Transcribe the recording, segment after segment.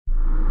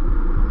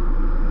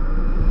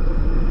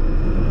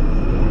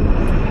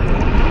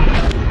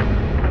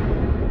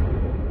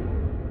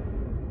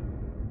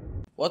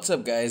What's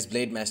up, guys?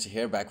 Blade Master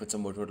here, back with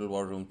some more Total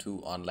War Room 2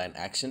 online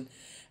action.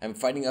 I'm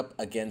fighting up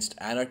against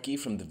Anarchy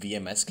from the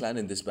VMS clan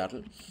in this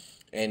battle.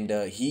 And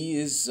he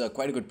is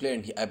quite a good player,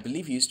 and I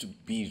believe he used to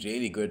be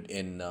really good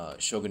in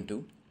Shogun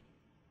 2.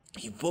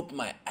 He whooped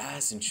my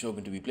ass in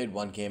Shogun 2. We played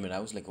one game, and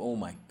I was like, oh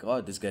my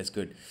god, this guy's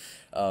good.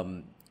 Yeah,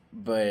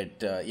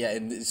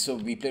 so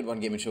we played one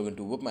game in Shogun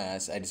 2, whooped my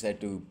ass. I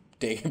decided to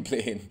take and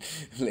play him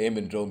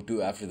in Rome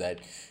 2 after that.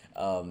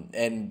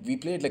 And we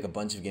played like a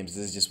bunch of games.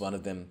 This is just one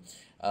of them.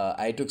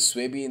 I took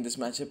Suebi in this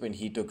matchup, and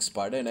he took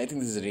Sparta, and I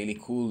think this is a really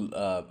cool,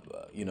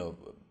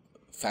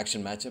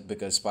 faction matchup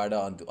because Sparta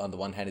on the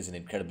one hand is an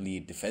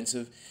incredibly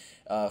defensive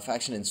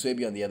faction, and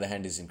Suebi on the other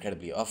hand is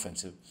incredibly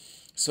offensive.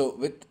 So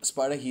with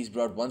Sparta, he's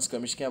brought one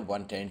skirmish cav,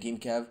 one Tarantine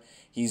cav.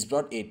 He's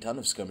brought a ton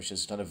of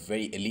skirmishers, a ton of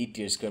very elite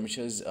tier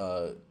skirmishers.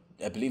 I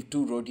believe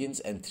 2 Rhodians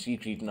and 3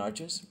 Cretan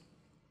archers,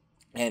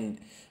 and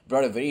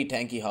brought a very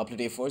tanky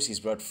hoplite force. He's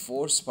brought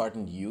 4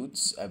 Spartan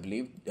youths, I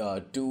believe,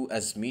 2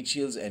 as meat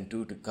shields and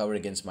 2 to cover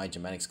against my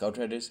Germanic scout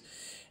riders.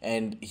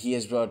 And he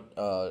has brought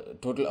a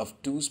total of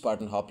 2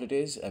 Spartan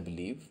hoplites, I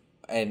believe,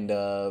 and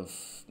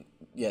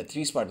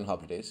 3 Spartan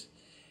hoplites.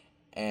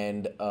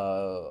 And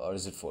or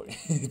is it 4?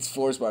 It's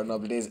 4 Spartan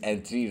hoplites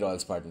and 3 Royal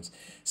Spartans.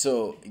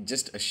 So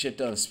just a shit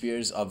ton of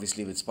spears.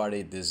 Obviously, with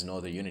Sparta, there's no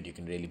other unit you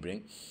can really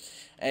bring,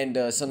 and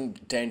some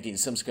Tarantine,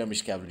 some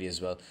skirmish cavalry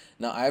as well.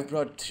 Now I've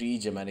brought 3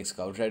 Germanic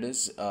scout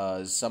riders.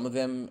 Some of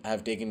them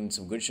have taken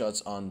some good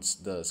shots on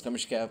the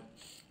skirmish cav,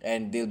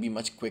 and they'll be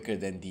much quicker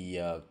than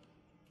even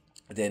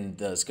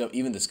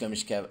the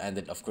skirmish cav, and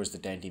then of course the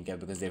Tarantine cav,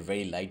 because they're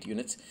very light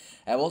units.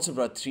 I've also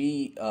brought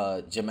 3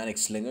 Germanic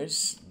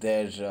slingers.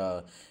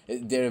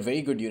 They're a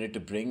very good unit to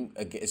bring,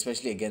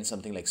 especially against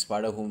something like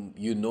Sparta, whom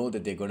you know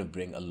that they're going to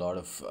bring a lot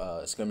of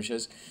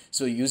skirmishers.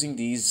 So using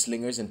these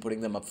slingers and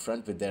putting them up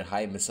front with their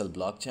high missile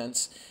block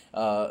chance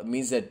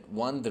means that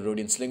one, the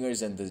Rhodian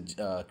slingers and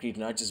the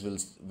Cretan archers will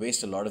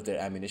waste a lot of their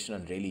ammunition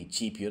on really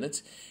cheap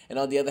units, and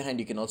on the other hand,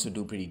 you can also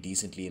do pretty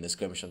decently in a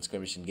skirmish on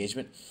skirmish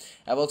engagement.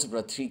 I've also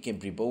brought 3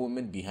 Kimpri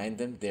bowwomen behind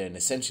them. They're an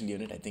essential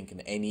unit, I think, in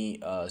any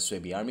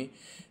Suebi army.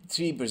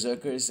 3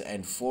 Berserkers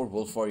and 4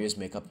 Wolf Warriors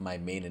make up my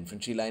main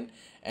infantry line,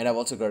 and I've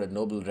also got a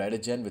Noble Rider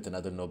Gen with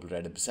another Noble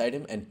Rider beside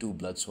him and 2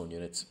 Bloodsworn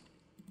units.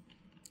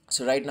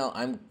 So right now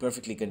I'm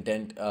perfectly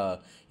content,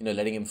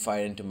 letting him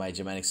fire into my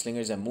Germanic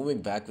slingers. I'm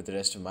moving back with the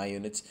rest of my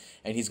units,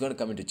 and he's going to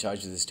come into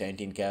charge with his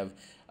Tarantine cav,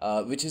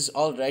 which is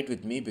all right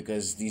with me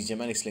because these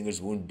Germanic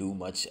slingers won't do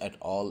much at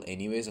all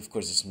anyways. Of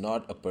course, it's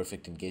not a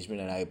perfect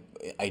engagement, and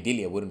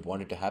ideally I wouldn't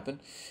want it to happen.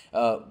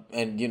 I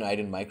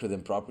didn't micro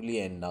them properly,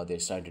 and now they're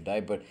starting to die.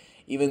 But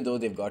even though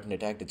they've gotten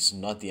attacked, it's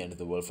not the end of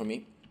the world for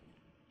me.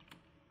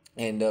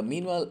 And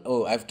meanwhile,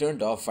 I've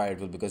turned off Fire at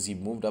Will because he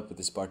moved up with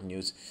the Spartan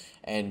youths,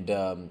 and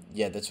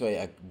that's why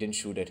I didn't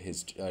shoot at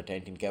his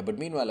Tarantine cav. But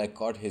meanwhile, I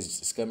caught his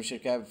skirmisher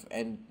cav,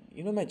 and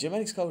my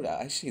Germanic scout,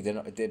 actually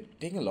they're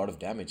taking a lot of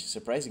damage,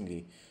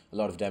 surprisingly a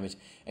lot of damage.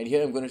 And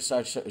here I'm going to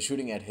start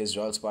shooting at his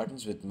Royal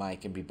Spartans with my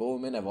Kimpri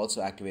bowwomen. I've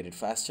also activated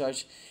fast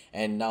charge,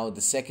 and now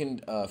the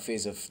second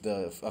phase of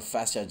the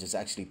fast charge has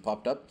actually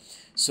popped up,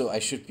 so I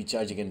should be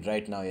charging in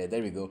right now. Yeah,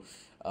 there we go.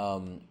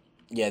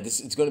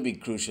 It's going to be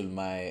crucial,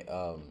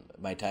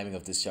 my timing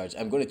of this charge.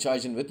 I'm going to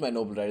charge in with my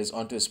Noble Riders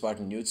onto his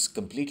Spartan youths,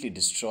 completely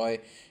destroy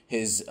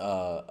his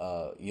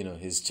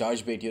his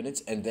charge bait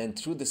units, and then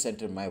through the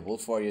center my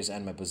Wolf Warriors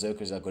and my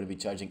Berserkers are going to be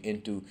charging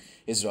into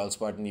his Royal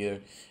Spartan here.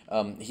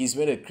 He's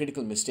made a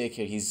critical mistake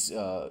here. He's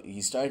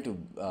starting to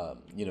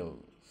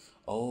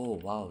oh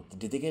wow,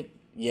 did they get,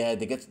 yeah,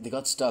 they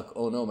got stuck.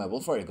 Oh no, my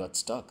Wolf Warrior got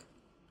stuck.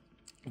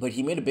 But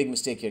he made a big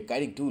mistake here,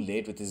 kiting too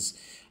late with his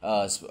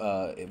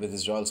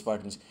Royal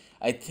Spartans.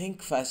 I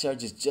think fast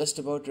charge is just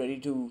about ready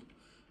to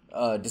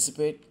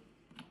dissipate.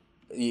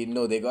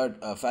 They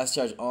got fast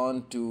charge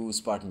on to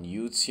Spartan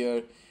youths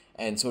here,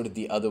 and so did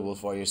the other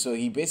Wolf Warrior. So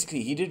he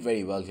did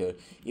very well here,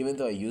 even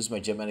though I used my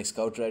Germanic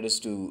Scout Riders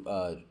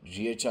to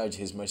rear charge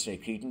his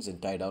Mercenary Cretans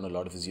and tie down a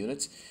lot of his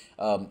units.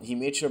 He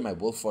made sure my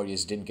Wolf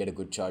Warriors didn't get a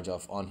good charge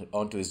off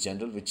onto his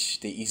general,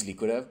 which they easily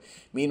could have.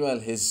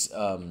 Meanwhile, his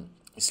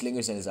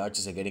slingers and his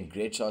archers are getting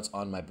great shots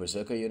on my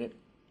Berserker unit.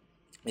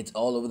 It's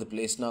all over the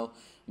place now.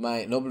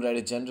 My Noble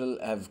Rider General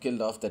have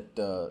killed off that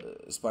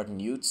Spartan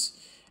youths,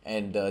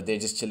 and they're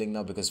just chilling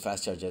now because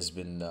fast charge has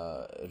been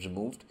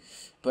removed.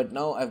 But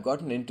now I've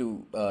gotten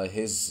into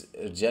his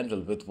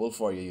general with Wolf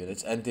Warrior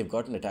units, and they've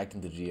gotten attacked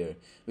in the rear,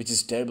 which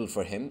is terrible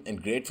for him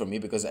and great for me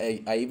because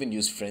I even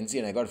used Frenzy,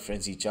 and I got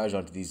Frenzy charge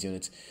onto these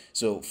units.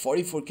 So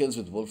 44 kills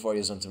with Wolf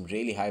Warriors on some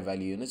really high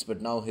value units,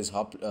 but now his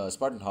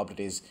Spartan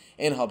Hoplites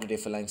and Hoplite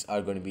Phalanx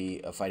are going to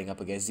be fighting up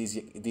against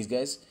these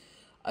guys.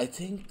 I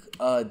think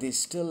they're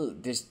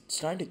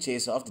starting to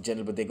chase off the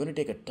general, but they're going to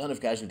take a ton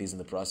of casualties in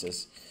the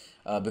process,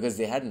 because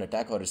they had an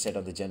attack order set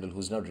on the general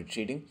who's now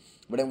retreating.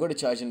 But I'm going to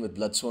charge in with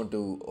Bloodsworn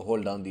to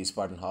hold down the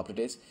Spartan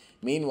hoplites.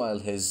 Meanwhile,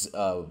 his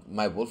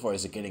my wolf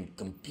warriors are getting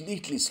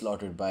completely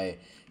slaughtered by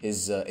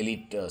his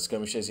elite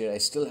skirmishers here. I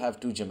still have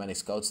two Germanic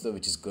scouts though,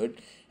 which is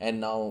good. And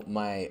now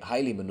my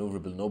highly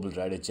maneuverable noble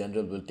rider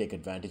general will take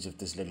advantage of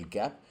this little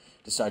gap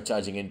to start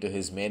charging into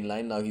his main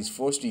line. Now he's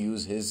forced to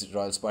use his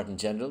Royal Spartan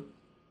general.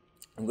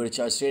 I'm going to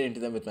charge straight into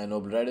them with my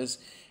noble riders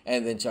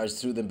and then charge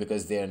through them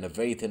because they are in a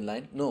very thin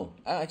line. No,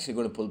 I'm actually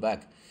going to pull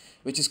back,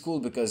 which is cool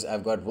because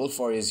I've got wolf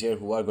warriors here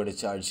who are going to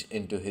charge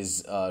into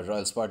his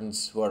royal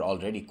Spartans who are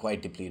already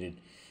quite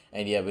depleted.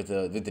 And yeah, with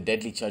the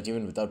deadly charge,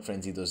 even without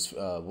frenzy, those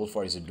wolf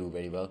warriors would do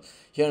very well.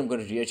 Here I'm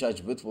going to rear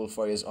charge with wolf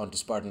warriors onto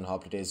Spartan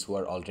hoplites who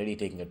are already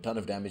taking a ton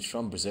of damage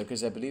from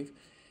berserkers, I believe.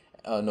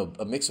 No,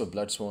 a mix of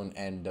bloodsworn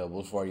and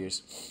wolf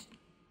warriors.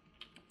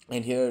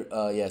 And here,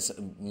 yes,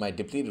 my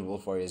depleted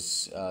wolf warrior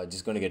is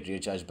just going to get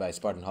recharged by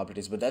Spartan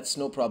hoplites, but that's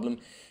no problem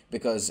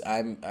because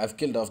I've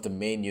killed off the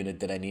main unit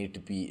that I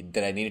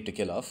needed to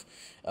kill off,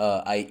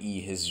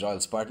 i.e. his Royal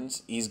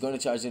Spartans. He's going to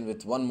charge in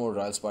with one more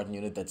Royal Spartan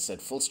unit that's at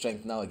full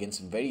strength now against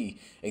some very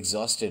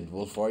exhausted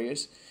wolf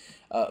warriors.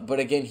 But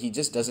again, he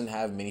just doesn't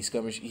have many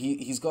skirmish.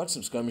 He's got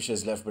some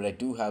skirmishers left, but I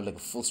do have like a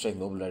full strength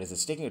noble riders.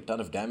 It's taking a ton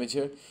of damage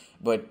here,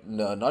 but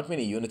no, not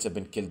many units have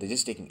been killed. They're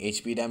just taking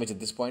HP damage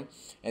at this point,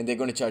 and they're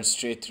going to charge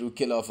straight through,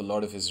 kill off a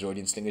lot of his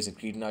Rhodian slingers and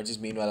Cretan archers.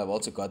 Meanwhile, I've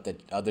also got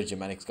that other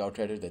Germanic scout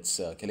rider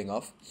that's killing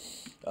off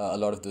a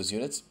lot of those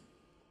units.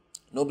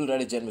 Noble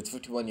Rider Gen with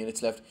 51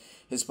 units left.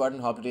 His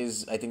Spartan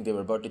hoplites, I think they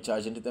were about to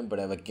charge into them, but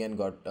I've again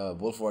got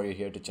Wolf Warrior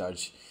here to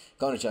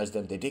countercharge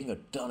them. They're taking a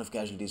ton of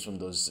casualties from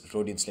those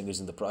Rhodian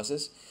slingers in the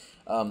process.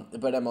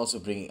 But I've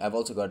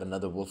also got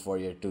another Wolf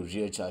Warrior to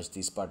rear charge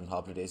these Spartan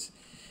hoplites.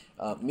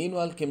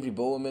 Meanwhile, Kimri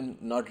Bowwomen,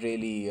 not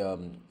really,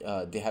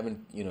 they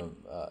haven't,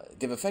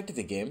 they've affected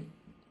the game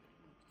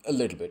a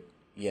little bit.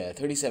 Yeah,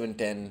 37,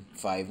 10,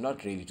 5,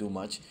 not really too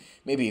much.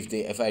 Maybe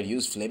if I had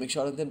used flaming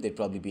shot on them, they'd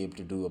probably be able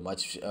to do a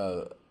much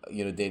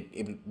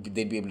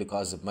they'd be able to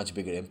cause a much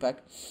bigger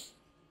impact.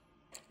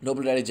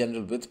 Noble Rider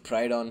General with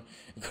Pride on,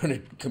 going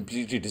to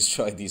completely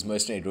destroy these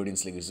mercenary Rhodian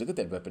slingers. Look at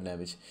that weapon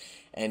damage.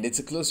 And it's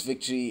a close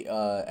victory.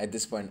 At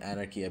this point,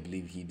 Anarchy, I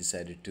believe he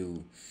decided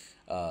to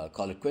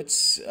call it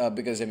quits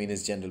because, I mean,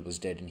 his general was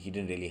dead and he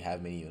didn't really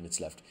have many units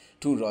left.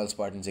 Two Royal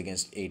Spartans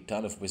against a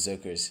ton of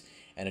Berserkers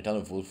and a ton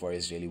of Wolf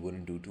Warriors really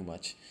wouldn't do too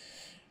much.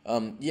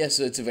 Yeah,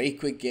 so it's a very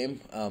quick game.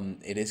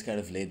 It is kind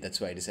of late,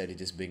 that's why I decided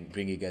to just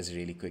bring you guys a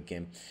really quick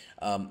game.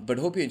 But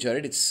hope you enjoyed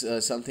it. It's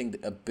something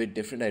a bit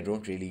different. I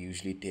don't really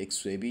usually take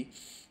Suebi,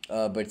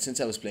 but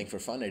since I was playing for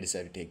fun, I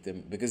decided to take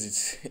them because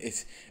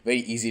it's very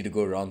easy to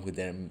go wrong with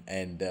them,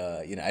 and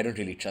I don't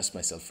really trust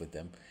myself with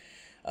them.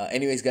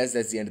 Anyways, guys,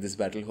 that's the end of this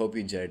battle. Hope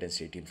you enjoyed it and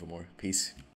stay tuned for more. Peace.